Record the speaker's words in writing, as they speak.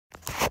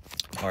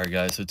Alright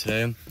guys, so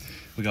today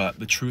we got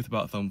the truth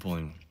about thumb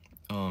pulling.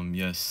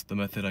 Yes, the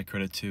method I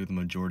credit to the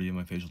majority of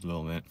my facial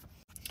development.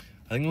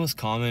 I think the most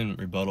common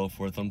rebuttal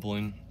for thumb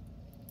pulling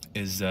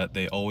is that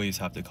they always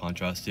have to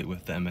contrast it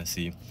with the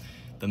MSE,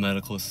 the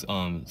medical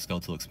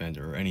skeletal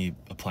expander, or any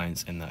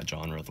appliance in that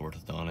genre of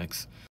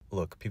orthodontics.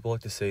 Look, people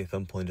like to say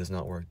thumb pulling does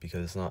not work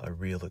because it's not a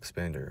real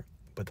expander,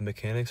 but the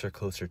mechanics are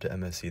closer to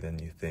MSE than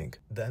you think.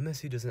 The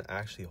MSE doesn't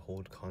actually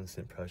hold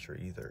constant pressure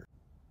either.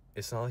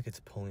 It's not like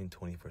it's pulling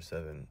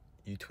 24/7.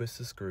 You twist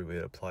the screw,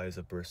 it applies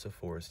a burst of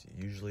force,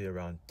 usually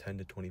around 10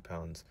 to 20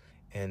 pounds,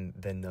 and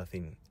then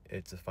nothing.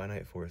 It's a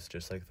finite force,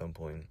 just like thumb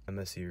pulling.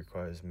 MSE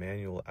requires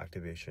manual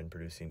activation,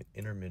 producing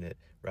intermittent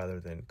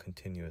rather than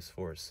continuous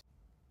force.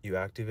 You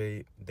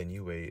activate, then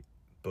you wait,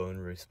 bone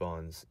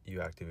responds, you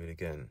activate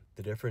again.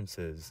 The difference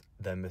is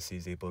the MSE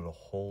is able to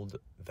hold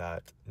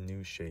that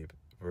new shape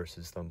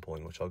versus thumb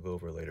pulling, which I'll go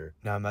over later.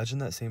 Now imagine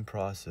that same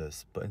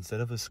process, but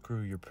instead of a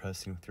screw you're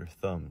pressing with your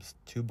thumbs,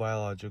 two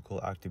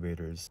biological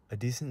activators. A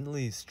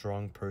decently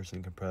strong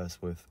person can press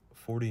with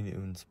 40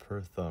 newtons per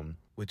thumb,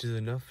 which is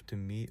enough to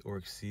meet or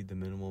exceed the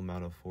minimal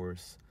amount of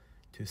force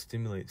to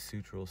stimulate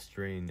sutural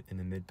strain in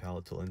the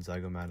mid-palatal and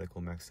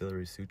zygomatical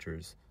maxillary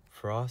sutures.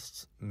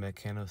 Frost's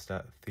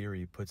mechanostat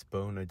theory puts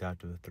bone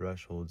adaptive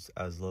thresholds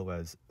as low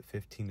as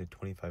 15 to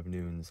 25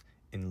 newtons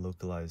in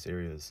localized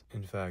areas.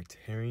 In fact,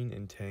 Herring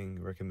and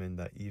Tang recommend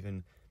that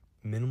even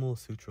minimal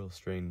sutural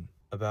strain,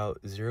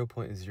 about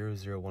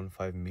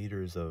 0.0015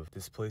 meters of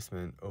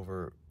displacement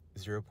over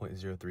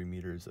 0.03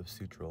 meters of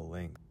sutural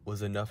length,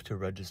 was enough to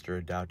register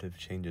adaptive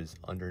changes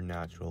under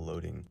natural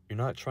loading. You're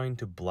not trying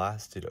to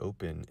blast it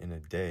open in a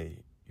day,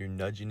 you're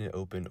nudging it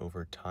open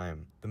over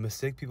time. The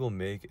mistake people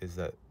make is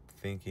that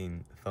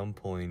thinking thumb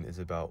pulling is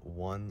about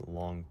one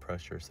long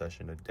pressure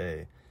session a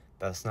day.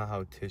 That's not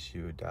how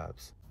tissue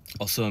adapts.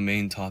 Also, a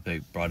main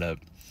topic brought up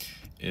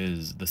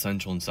is the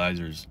central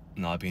incisors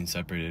not being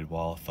separated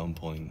while thumb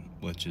pulling,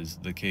 which is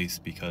the case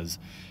because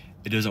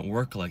it doesn't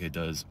work like it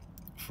does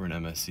for an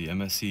MSE.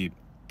 MSE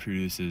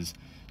produces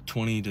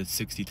 20 to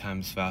 60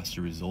 times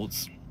faster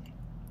results.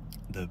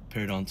 The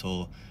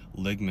periodontal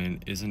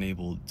ligament isn't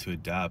able to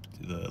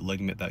adapt. The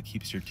ligament that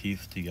keeps your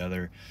teeth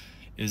together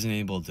isn't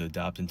able to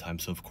adapt in time,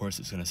 so of course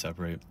it's going to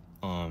separate.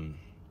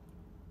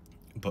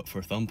 But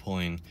for thumb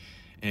pulling,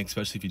 and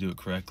especially if you do it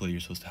correctly, you're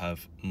supposed to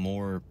have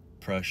more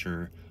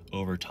pressure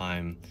over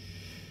time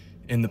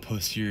in the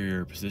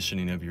posterior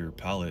positioning of your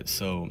palate.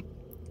 So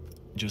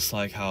just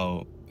like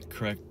how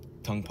correct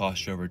tongue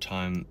posture over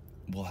time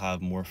will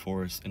have more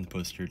force in the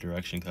posterior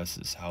direction, because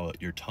this is how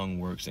your tongue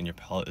works and your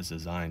palate is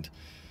designed,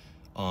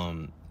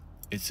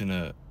 it's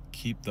gonna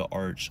keep the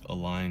arch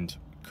aligned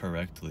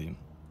correctly,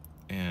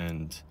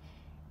 and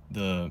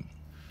the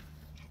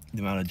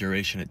amount of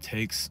duration it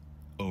takes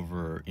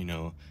over,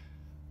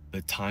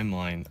 the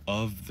timeline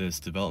of this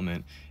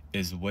development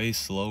is way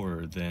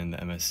slower than the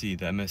MSE.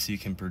 The MSE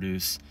can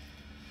produce,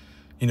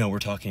 we're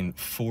talking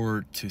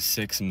 4 to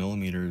 6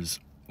 millimeters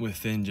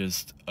within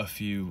just a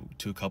few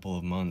to a couple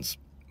of months.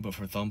 But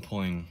for thumb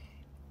pulling,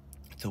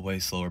 it's a way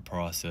slower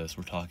process.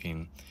 We're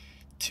talking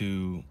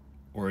 2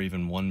 or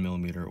even 1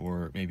 millimeter,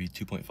 or maybe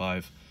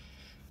 2.5.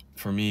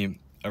 For me,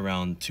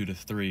 around 2 to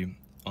 3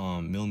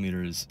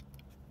 millimeters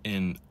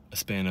in a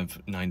span of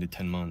 9 to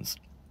 10 months.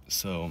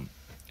 So,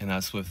 and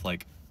that's with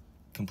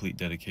complete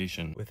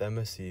dedication. With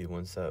MSE,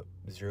 once that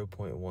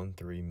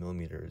 0.13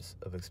 millimeters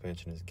of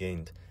expansion is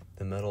gained,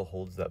 the metal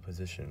holds that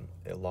position.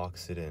 It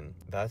locks it in.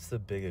 That's the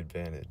big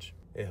advantage.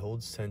 It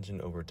holds tension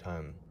over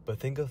time. But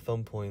think of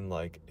thumb pulling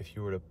like if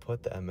you were to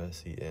put the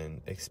MSE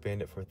in,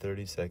 expand it for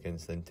 30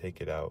 seconds, then take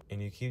it out, and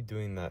you keep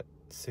doing that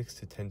 6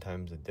 to 10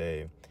 times a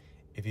day.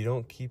 If you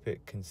don't keep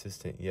it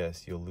consistent,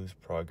 yes, you'll lose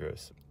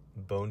progress.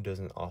 Bone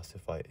doesn't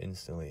ossify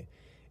instantly.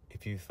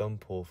 If you thumb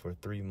pull for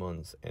 3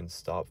 months and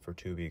stop for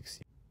 2 weeks,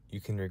 you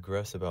can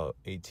regress about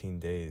 18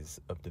 days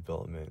of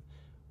development,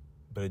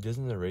 but it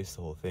doesn't erase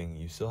the whole thing.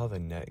 You still have a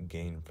net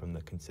gain from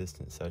the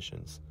consistent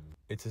sessions.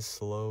 It's a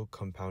slow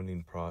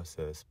compounding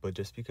process, but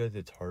just because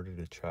it's harder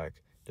to track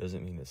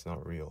doesn't mean it's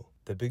not real.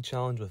 The big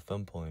challenge with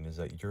thumb pulling is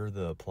that you're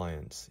the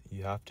appliance.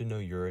 You have to know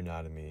your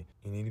anatomy.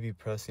 You need to be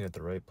pressing at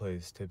the right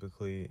place,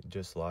 typically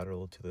just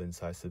lateral to the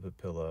incisive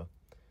papilla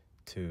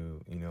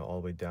to, all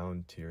the way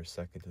down to your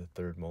second to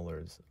third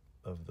molars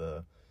of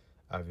the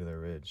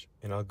alveolar ridge.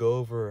 And I'll go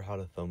over how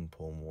to thumb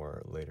pull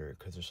more later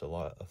because there's a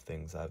lot of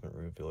things I haven't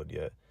revealed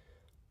yet.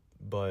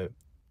 But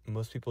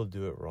most people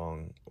do it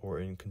wrong or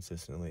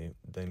inconsistently,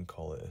 then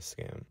call it a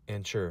scam.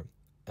 And sure,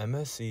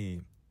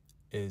 MSE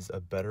is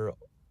a better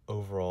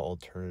overall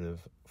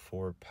alternative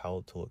for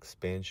palatal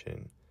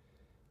expansion,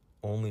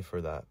 only for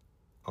that.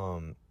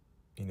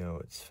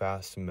 It's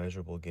fast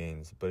measurable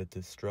gains, but it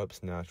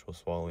disrupts natural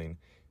swallowing,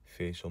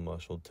 facial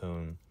muscle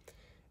tone,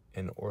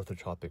 and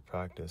orthotropic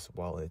practice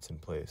while it's in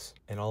place.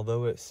 And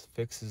although it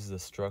fixes the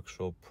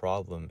structural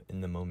problem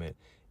in the moment,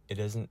 it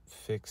doesn't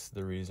fix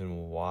the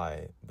reason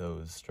why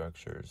those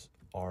structures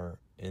are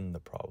in the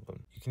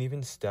problem. You can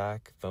even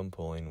stack thumb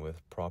pulling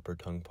with proper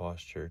tongue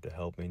posture to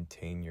help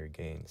maintain your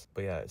gains.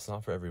 But yeah, it's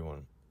not for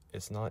everyone.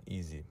 It's not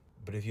easy,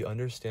 But if you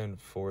understand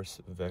force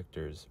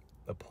vectors,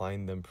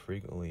 applying them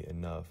frequently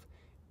enough,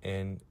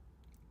 and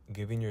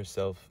giving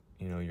yourself,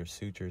 your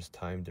sutures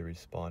time to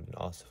respond and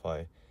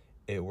ossify,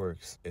 it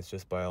works. It's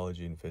just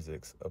biology and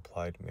physics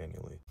applied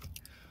manually.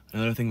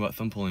 Another thing about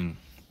thumb pulling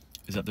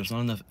is that there's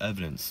not enough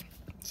evidence.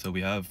 So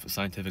we have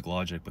scientific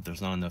logic, but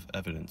there's not enough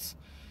evidence.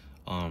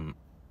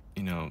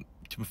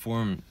 To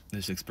perform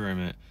this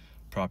experiment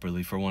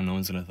properly, for one, no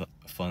one's gonna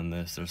fund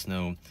this. There's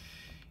no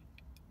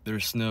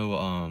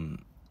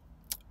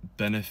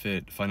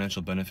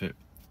financial benefit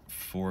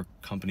for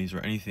companies or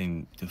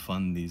anything to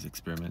fund these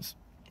experiments,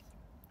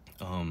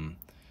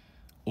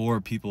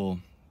 or people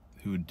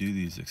who would do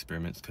these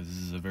experiments, because this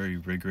is a very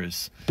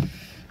rigorous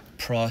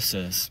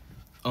process.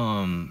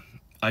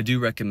 I do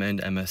recommend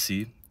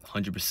MSSE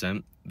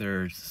 100%.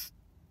 There's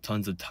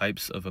tons of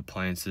types of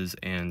appliances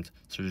and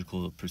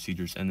surgical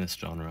procedures in this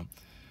genre,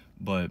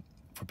 but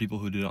for people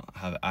who do not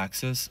have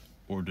access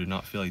or do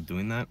not feel like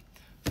doing that,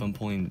 thumb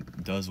pulling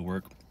does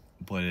work,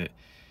 but it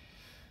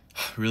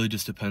really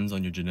just depends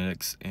on your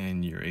genetics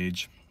and your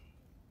age.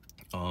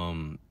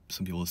 Some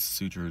people's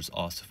sutures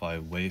ossify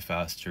way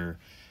faster,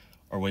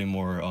 are way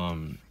more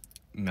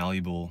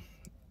malleable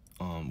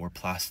or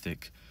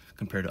plastic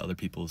compared to other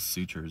people's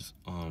sutures.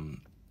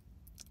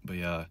 But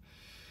yeah,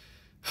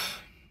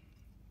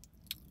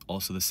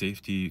 also the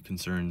safety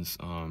concerns,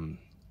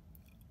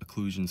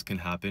 occlusions can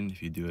happen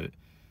if you do it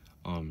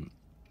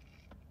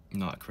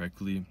not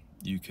correctly.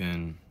 You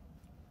can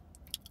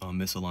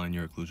misalign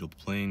your occlusal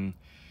plane.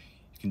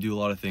 You can do a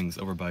lot of things,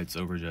 overbites,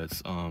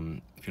 overjets.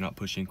 If you're not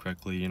pushing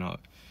correctly, you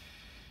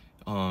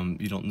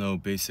don't know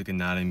basic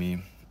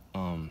anatomy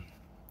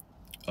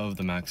of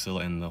the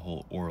maxilla and the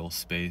whole oral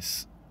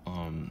space.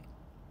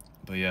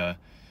 But yeah,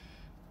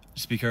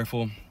 just be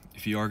careful.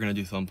 If you are gonna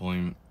do thumb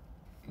pulling,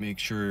 make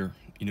sure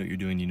you know what you're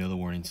doing, you know the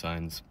warning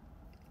signs.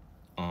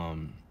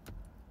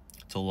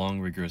 It's a long,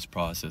 rigorous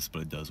process,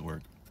 but it does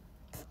work.